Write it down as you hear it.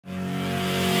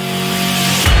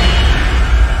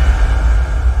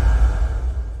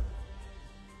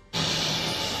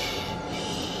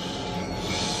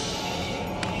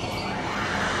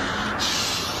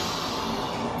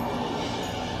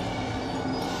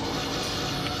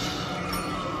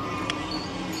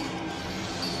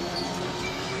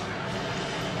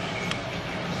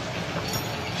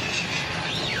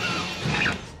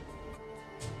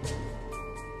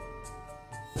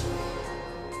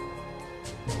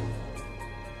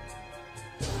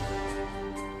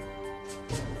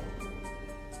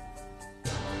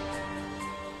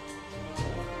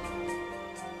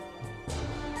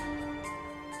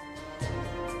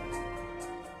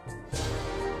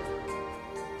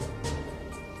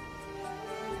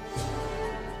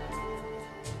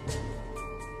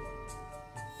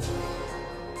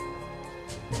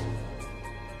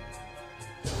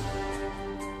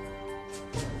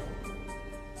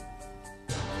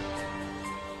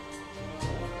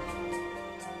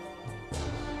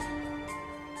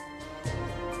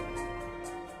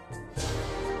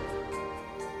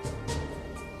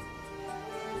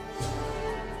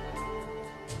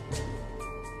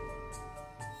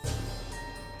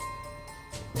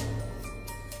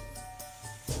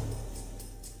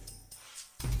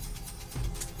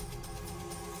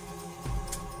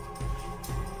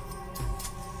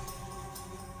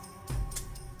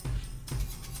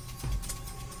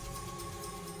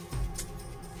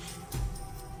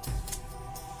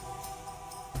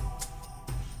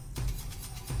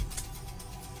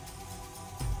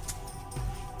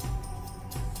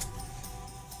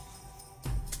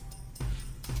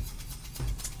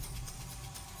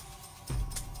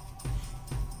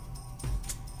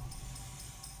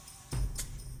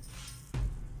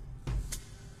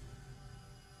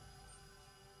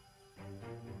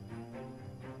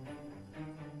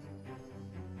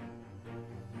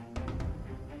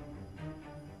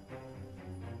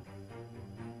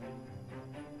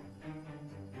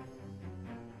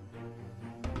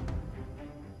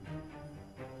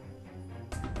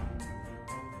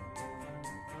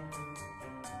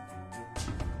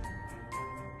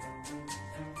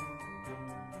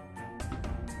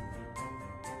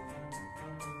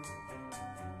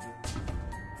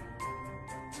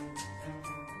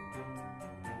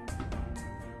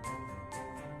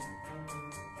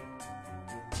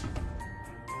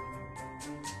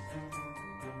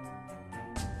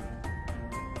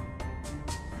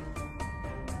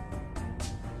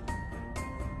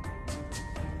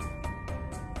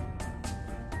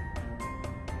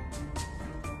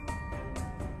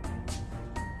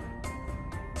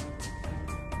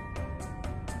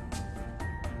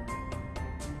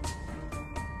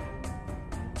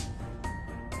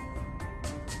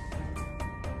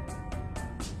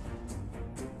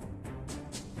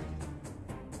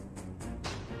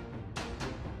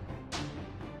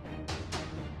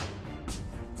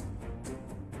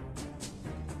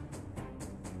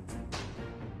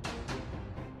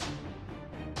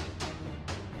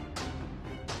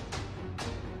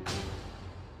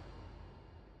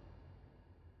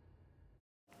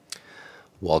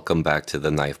Welcome back to the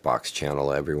Knife Box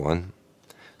channel, everyone.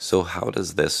 So how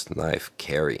does this knife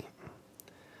carry?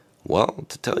 Well,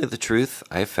 to tell you the truth,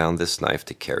 I found this knife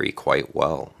to carry quite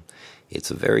well. It's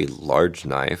a very large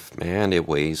knife and it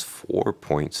weighs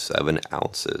 4.7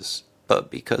 ounces.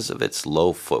 But because of its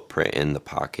low footprint in the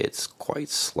pocket, it's quite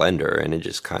slender and it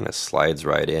just kind of slides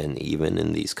right in, even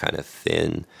in these kind of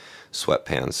thin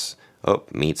sweatpants. Oh,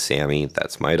 meet Sammy,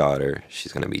 that's my daughter.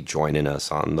 She's going to be joining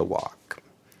us on the walk.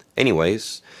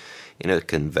 Anyways, in a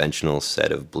conventional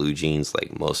set of blue jeans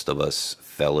like most of us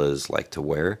fellas like to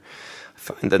wear, I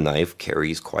find the knife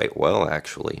carries quite well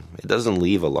actually. It doesn't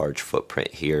leave a large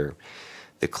footprint here.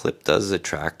 The clip does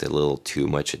attract a little too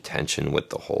much attention with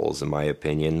the holes in my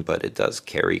opinion, but it does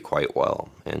carry quite well,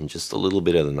 and just a little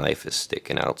bit of the knife is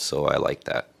sticking out, so I like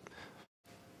that.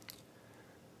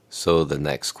 So the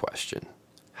next question,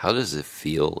 how does it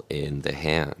feel in the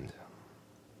hand?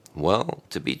 Well,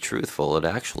 to be truthful, it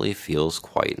actually feels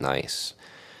quite nice.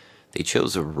 They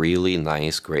chose a really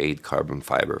nice grade carbon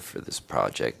fiber for this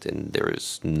project, and there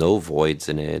is no voids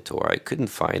in it, or I couldn't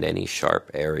find any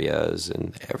sharp areas,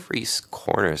 and every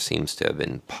corner seems to have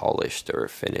been polished or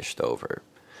finished over.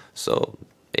 So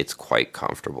it's quite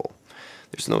comfortable.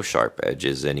 There's no sharp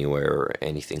edges anywhere or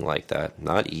anything like that,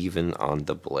 not even on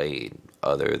the blade,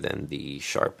 other than the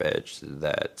sharp edge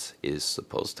that is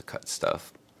supposed to cut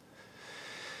stuff.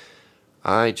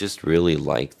 I just really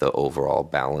like the overall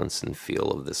balance and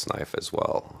feel of this knife as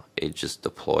well. It just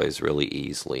deploys really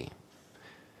easily.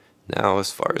 Now,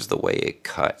 as far as the way it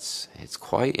cuts, it's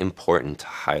quite important to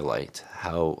highlight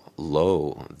how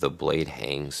low the blade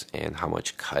hangs and how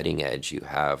much cutting edge you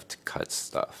have to cut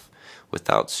stuff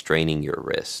without straining your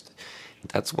wrist.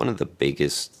 That's one of the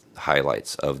biggest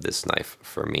highlights of this knife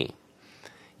for me.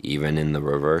 Even in the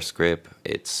reverse grip,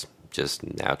 it's just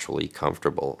naturally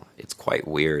comfortable. It's quite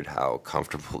weird how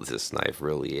comfortable this knife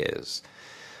really is.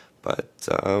 But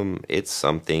it's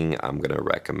something I'm going to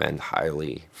recommend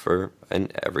highly for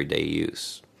an everyday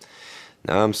use.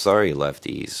 Now, I'm sorry,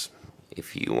 lefties.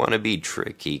 If you want to be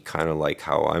tricky, kind of like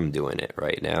how I'm doing it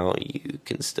right now, you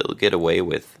can still get away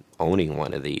with owning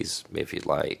one of these if you'd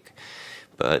like.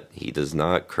 But he does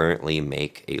not currently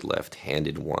make a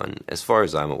left-handed one, as far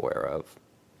as I'm aware of.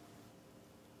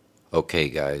 Okay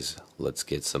guys, let's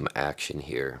get some action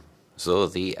here. So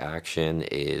the action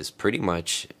is pretty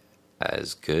much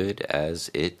as good as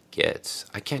it gets.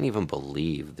 I can't even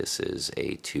believe this is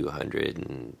a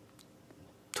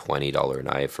 $220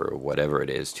 knife or whatever it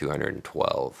is,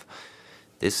 $212.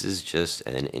 This is just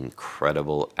an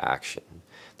incredible action.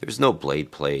 There's no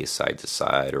blade play side to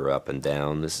side or up and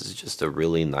down. This is just a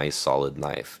really nice solid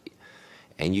knife.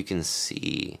 And you can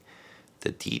see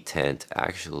the detent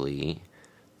actually,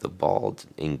 the ball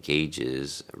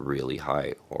engages really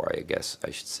high, or I guess I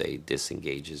should say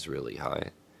disengages really high.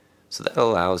 So that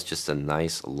allows just a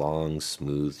nice long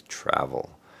smooth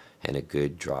travel and a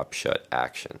good drop shut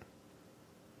action.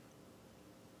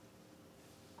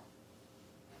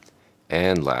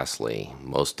 And lastly,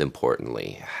 most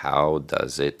importantly, how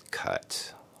does it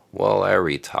cut? Well, I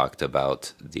already talked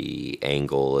about the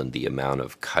angle and the amount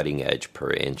of cutting edge per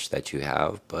inch that you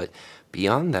have, but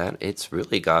beyond that, it's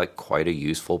really got quite a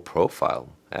useful profile,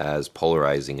 as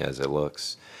polarizing as it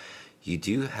looks. You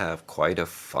do have quite a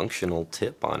functional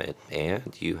tip on it,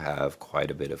 and you have quite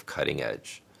a bit of cutting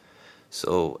edge.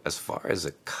 So as far as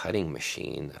a cutting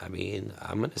machine, I mean,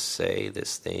 I'm going to say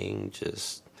this thing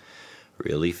just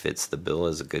really fits the bill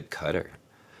as a good cutter.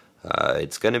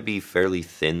 It's going to be fairly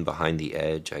thin behind the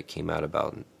edge. I came out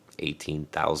about 18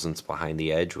 thousandths behind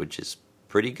the edge, which is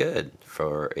pretty good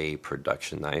for a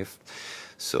production knife.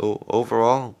 So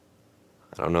overall,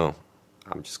 I don't know.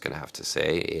 I'm just going to have to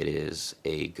say it is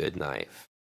a good knife.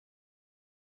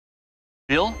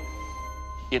 Bill,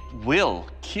 it will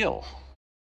kill.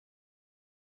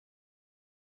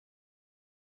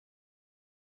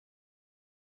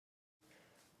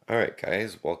 Alright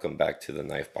guys, welcome back to the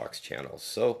Knife Box channel.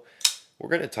 So we're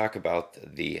going to talk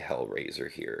about the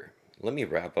HellRazor here. Let me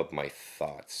wrap up my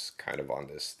thoughts kind of on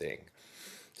this thing.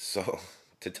 So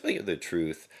to tell you the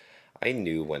truth, I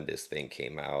knew when this thing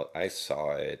came out. I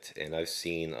saw it and I've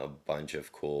seen a bunch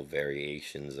of cool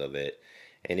variations of it,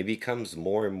 and it becomes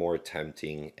more and more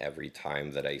tempting every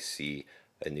time that I see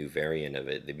a new variant of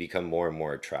it. They become more and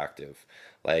more attractive.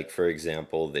 Like for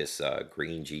example, this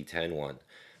green G10 one.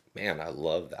 Man, I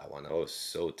love that one. I was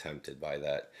so tempted by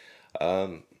that.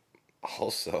 Um,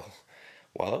 Also,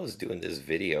 while I was doing this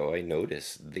video, I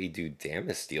noticed they do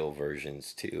Damasteel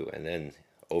versions too. And then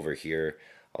over here,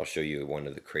 I'll show you one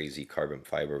of the crazy carbon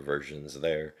fiber versions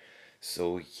there.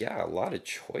 So yeah, a lot of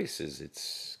choices.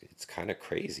 It's kind of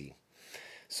crazy.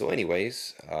 So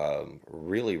anyways,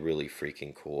 really, really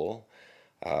freaking cool.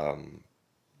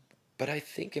 But I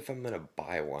think if I'm gonna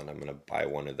buy one, I'm gonna buy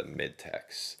one of the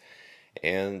mid-techs.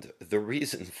 And the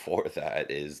reason for that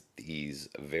is these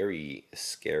very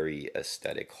scary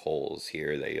aesthetic holes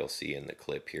here that you'll see in the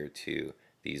clip here too.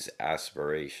 These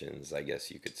aspirations, I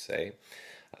guess you could say.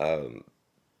 They're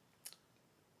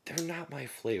not my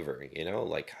flavor, you know?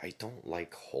 Like, I don't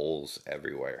like holes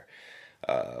everywhere.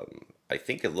 I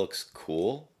think it looks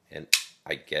cool and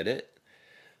I get it,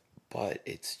 but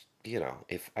it's, you know,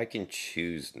 if I can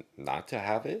choose not to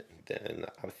have it, then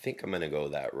I think I'm gonna go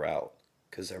that route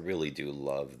because I really do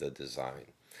love the design.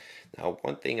 Now,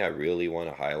 one thing I really want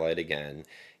to highlight again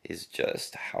is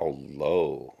just how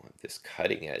low this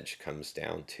cutting edge comes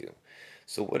down to.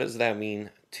 So what does that mean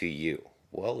to you?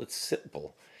 Well, it's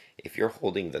simple. If you're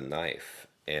holding the knife,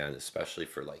 and especially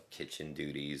for like kitchen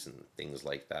duties and things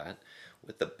like that,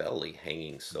 with the belly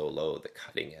hanging so low, the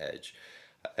cutting edge,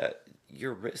 uh,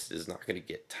 your wrist is not going to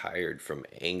get tired from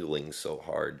angling so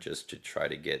hard just to try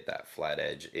to get that flat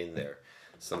edge in there.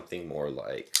 Something more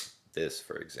like this,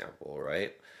 for example,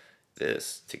 right?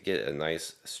 This, to get a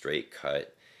nice straight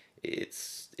cut,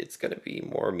 it's gonna be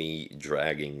more me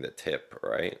dragging the tip,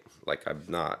 right? Like I'm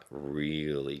not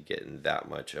really getting that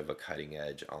much of a cutting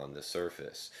edge on the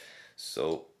surface.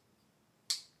 So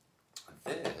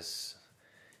this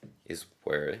is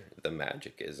where the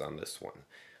magic is on this one.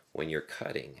 When you're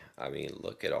cutting, I mean,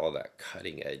 look at all that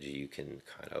cutting edge you can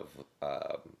kind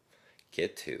of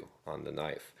get to on the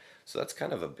knife. So that's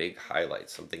kind of a big highlight,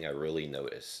 something I really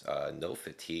noticed. No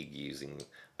fatigue using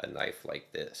a knife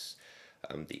like this.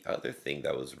 The other thing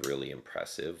that was really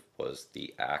impressive was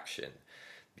the action.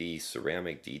 The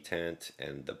ceramic detent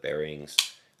and the bearings,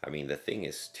 I mean, the thing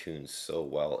is tuned so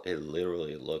well, it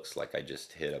literally looks like I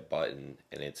just hit a button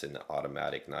and it's an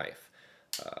automatic knife.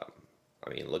 I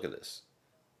mean, look at this.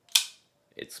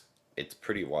 It's it's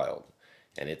pretty wild,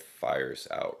 and it fires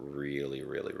out really,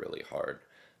 really, really hard.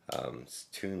 It's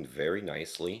tuned very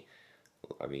nicely.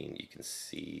 I mean, you can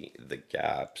see the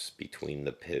gaps between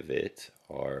the pivot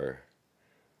are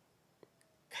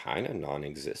kind of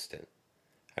non-existent.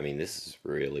 I mean, this is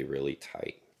really, really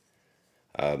tight.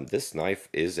 This knife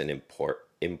is an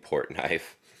import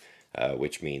knife,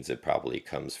 which means it probably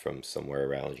comes from somewhere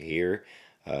around here.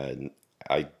 Uh,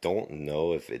 I don't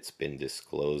know if it's been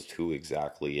disclosed who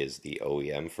exactly is the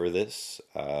OEM for this,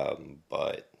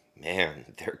 but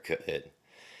man, they're good.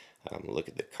 Look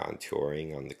at the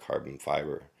contouring on the carbon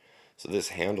fiber. So this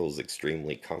handle is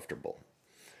extremely comfortable.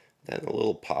 Then a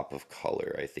little pop of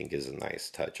color, I think, is a nice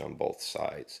touch on both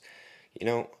sides. You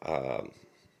know,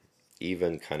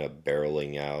 even kind of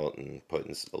barreling out and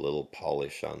putting a little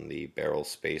polish on the barrel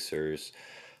spacers.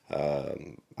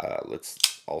 Let's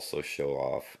also show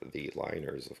off the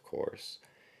liners, of course.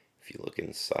 If you look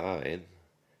inside,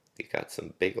 they got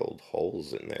some big old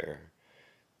holes in there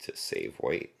to save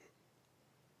weight.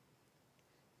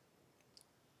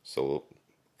 So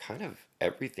kind of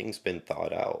everything's been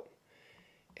thought out.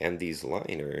 And these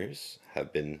liners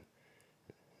have been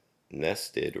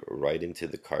nested right into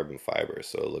the carbon fiber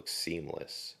so it looks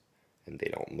seamless and they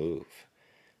don't move.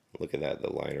 Look at that,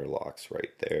 the liner locks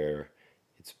right there.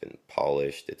 It's been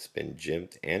polished, it's been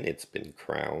jimped, and it's been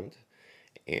crowned.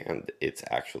 And it's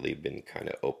actually been kind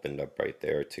of opened up right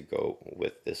there to go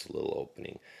with this little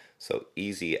opening. So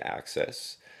easy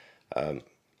access.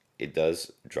 It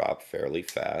does drop fairly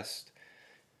fast,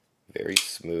 very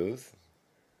smooth,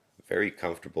 very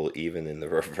comfortable even in the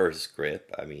reverse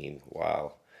grip. I mean,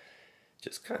 wow.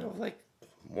 Just kind of like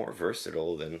more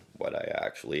versatile than what I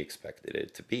actually expected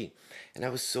it to be. And I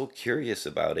was so curious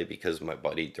about it because my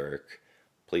buddy Dirk,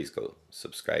 please go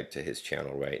subscribe to his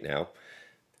channel right now.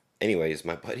 Anyways,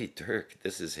 my buddy Dirk,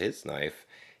 this is his knife,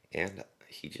 and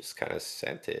he just kind of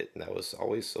sent it, and I was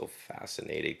always so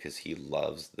fascinated because he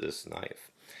loves this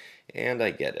knife. And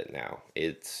I get it now.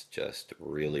 It's just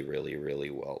really, really, really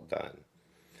well done.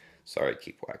 Sorry, I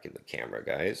keep whacking the camera,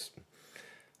 guys.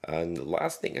 And the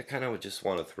last thing I kind of just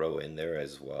want to throw in there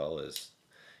as well is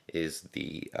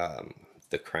the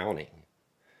crowning.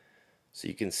 So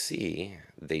you can see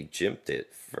they jimped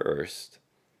it first,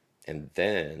 and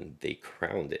then they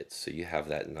crowned it. So you have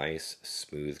that nice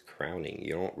smooth crowning.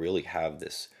 You don't really have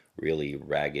this really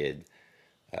ragged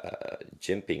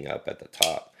jimping up at the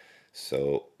top.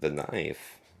 So the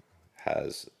knife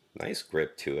has nice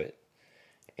grip to it,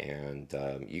 and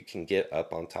you can get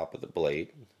up on top of the blade,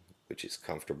 which is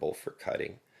comfortable for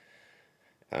cutting.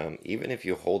 Even if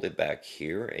you hold it back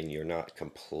here and you're not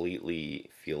completely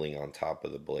feeling on top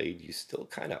of the blade, you still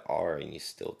kind of are, and you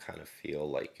still kind of feel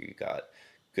like you got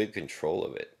good control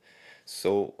of it.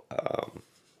 So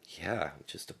yeah,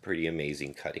 just a pretty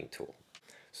amazing cutting tool.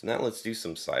 So now let's do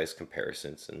some size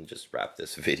comparisons and just wrap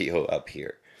this video up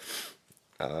here.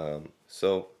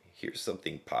 So here's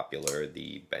something popular,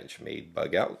 the Benchmade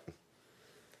bug out.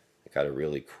 I got a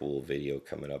really cool video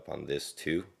coming up on this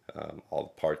too. All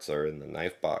the parts are in the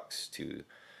knife box to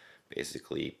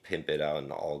basically pimp it out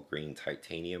in all green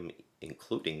titanium,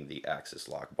 including the axis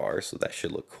lock bar, so that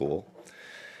should look cool.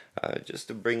 Just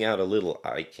to bring out a little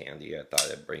eye candy, I thought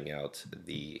I'd bring out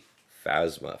the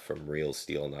Phasma from Real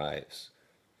Steel Knives.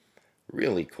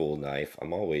 Really cool knife.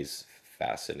 I'm always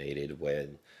fascinated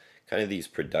when kind of these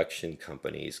production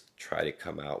companies try to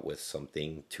come out with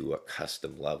something to a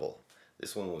custom level.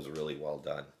 This one was really well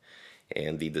done.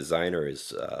 And the designer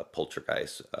is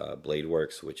Poltergeist Blade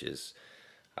Works, which is,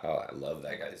 oh, I love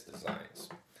that guy's designs.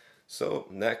 So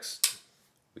next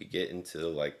we get into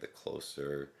like the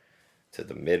closer to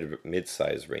the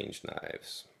mid-size range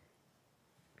knives.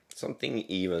 Something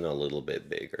even a little bit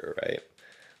bigger, right?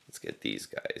 Let's get these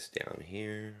guys down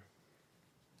here.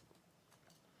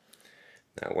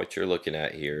 Now what you're looking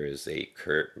at here is a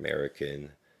Kurt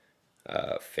American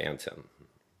Phantom.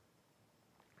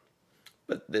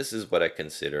 But this is what I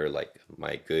consider like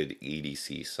my good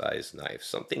EDC size knife.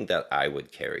 Something that I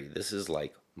would carry. This is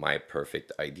like my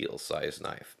perfect ideal size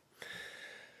knife.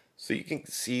 So you can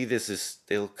see this is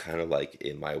still kind of like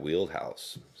in my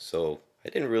wheelhouse. So I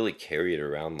didn't really carry it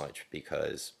around much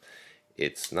because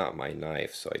it's not my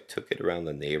knife. So I took it around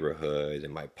the neighborhood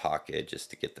in my pocket just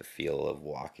to get the feel of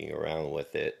walking around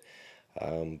with it.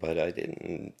 But I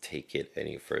didn't take it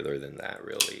any further than that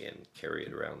really and carry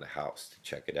it around the house to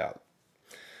check it out.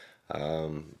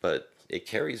 But it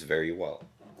carries very well.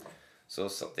 So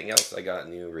something else I got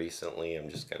new recently, I'm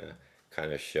just gonna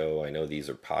kind of show. I know these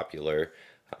are popular.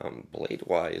 Blade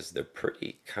wise, they're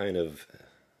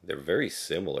they're very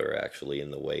similar actually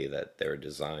in the way that they're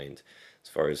designed, as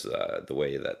far as the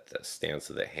way that the stance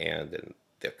of the hand and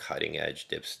the cutting edge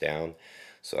dips down.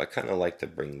 So I kind of like to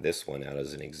bring this one out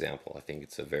as an example. I think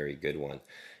it's a very good one.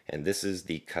 And this is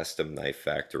the Custom Knife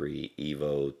Factory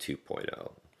Evo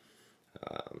 2.0.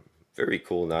 Very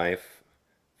cool knife,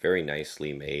 very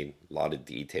nicely made, a lot of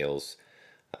details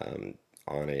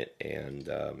on it, and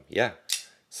yeah,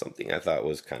 something I thought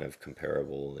was kind of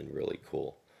comparable and really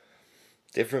cool.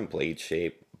 Different blade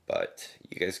shape, but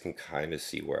you guys can kind of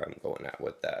see where I'm going at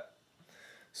with that.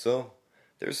 So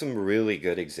there's some really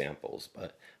good examples,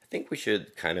 but I think we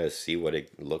should kind of see what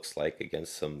it looks like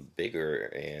against some bigger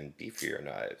and beefier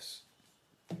knives.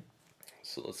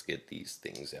 So let's get these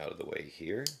things out of the way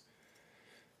here.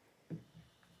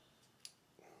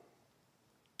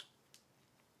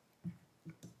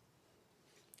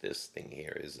 This thing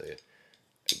here is a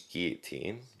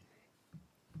guillotine.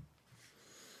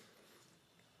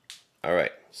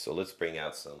 Alright, so let's bring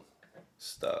out some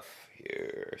stuff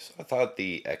here. So I thought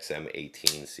the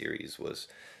XM18 series was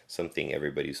something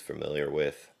everybody's familiar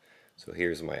with. So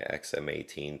here's my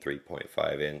XM18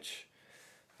 3.5 inch.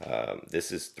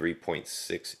 This is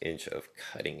 3.6 inch of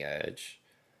cutting edge.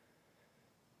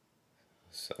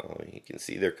 So you can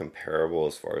see they're comparable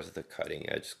as far as the cutting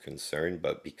edge is concerned,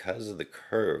 but because of the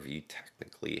curve, you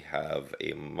technically have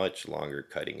a much longer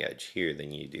cutting edge here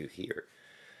than you do here.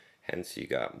 Hence you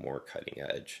got more cutting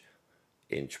edge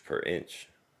inch per inch.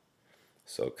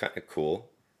 So kind of cool.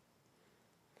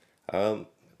 Then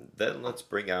let's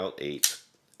bring out a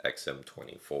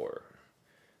XM24.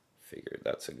 Figured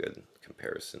that's a good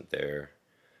comparison there.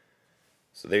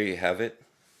 So there you have it.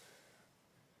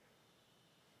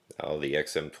 Now the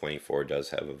XM24 does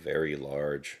have a very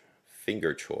large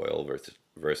finger choil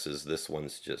versus this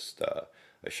one's just a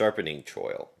sharpening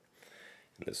choil.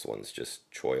 And this one's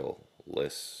just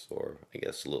choil-less, or I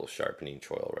guess a little sharpening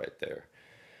choil right there.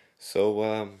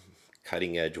 So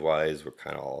cutting edge wise, we're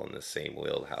kind of all in the same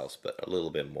wheelhouse, but a little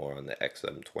bit more on the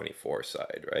XM24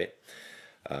 side, right?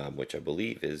 Which I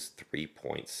believe is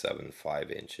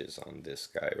 3.75 inches on this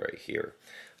guy right here.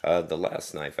 The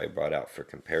last knife I brought out for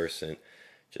comparison,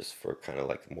 just for kind of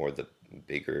like more the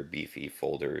bigger beefy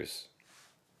folders,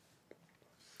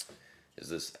 is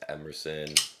this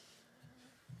Emerson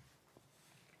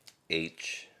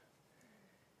HMM.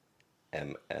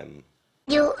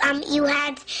 You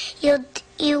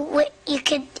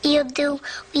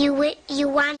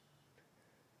want.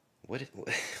 What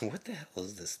the hell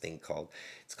is this thing called?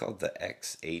 It's called the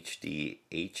XHD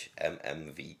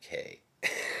HMMVK.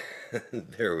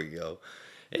 There we go.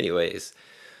 Anyways,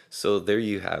 so there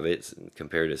you have it,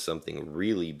 compared to something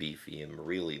really beefy and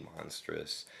really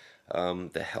monstrous.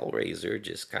 The HellRazor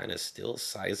just kind of still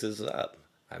sizes up.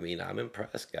 I mean, I'm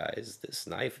impressed, guys. This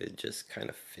knife, it just kind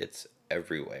of fits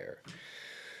everywhere.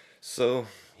 So,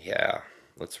 yeah,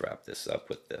 let's wrap this up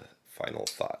with the final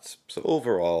thoughts. So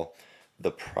overall,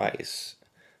 the price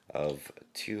of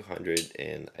 200,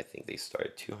 and I think they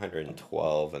started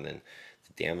 212, and then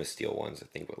the Damasteel ones I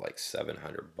think were like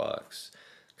 700 bucks.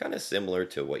 Kind of similar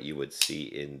to what you would see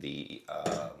in the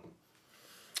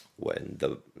when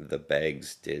the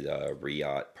Bags did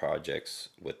Riot projects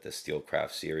with the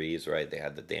Steelcraft series, right? They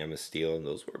had the Damasteel, and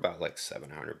those were about like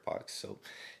 700 bucks. So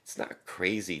it's not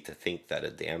crazy to think that a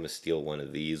Damasteel one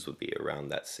of these would be around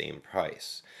that same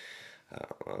price.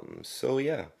 So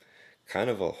yeah, kind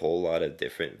of a whole lot of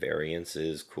different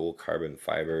variances, cool carbon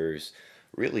fibers,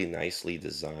 really nicely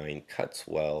designed, cuts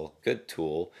well, good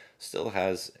tool, still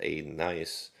has a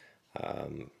nice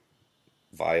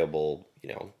viable,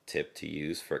 tip to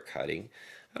use for cutting.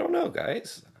 I don't know,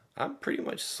 guys. I'm pretty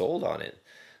much sold on it.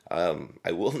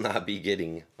 I will not be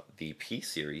getting the P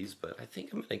series, but I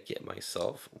think I'm gonna get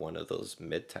myself one of those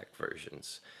mid-tech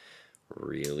versions.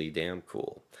 Really damn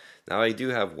cool. Now I do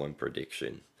have one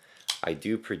prediction. I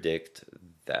do predict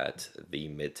that the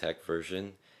mid-tech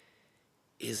version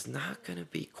is not gonna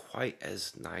be quite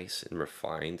as nice and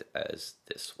refined as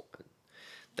this one.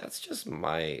 That's just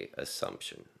my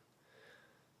assumption.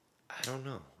 I don't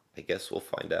know. I guess we'll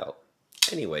find out.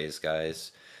 Anyways,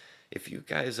 guys, if you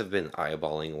guys have been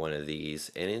eyeballing one of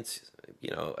these and it's,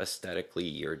 aesthetically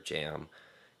your jam,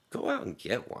 go out and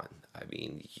get one. I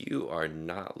mean, you are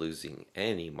not losing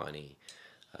any money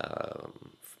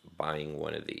buying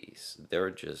one of these. They're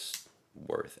just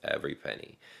worth every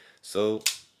penny. So,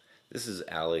 this is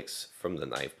Alex from the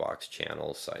Knife Box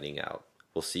channel signing out.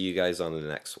 We'll see you guys on the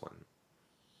next one.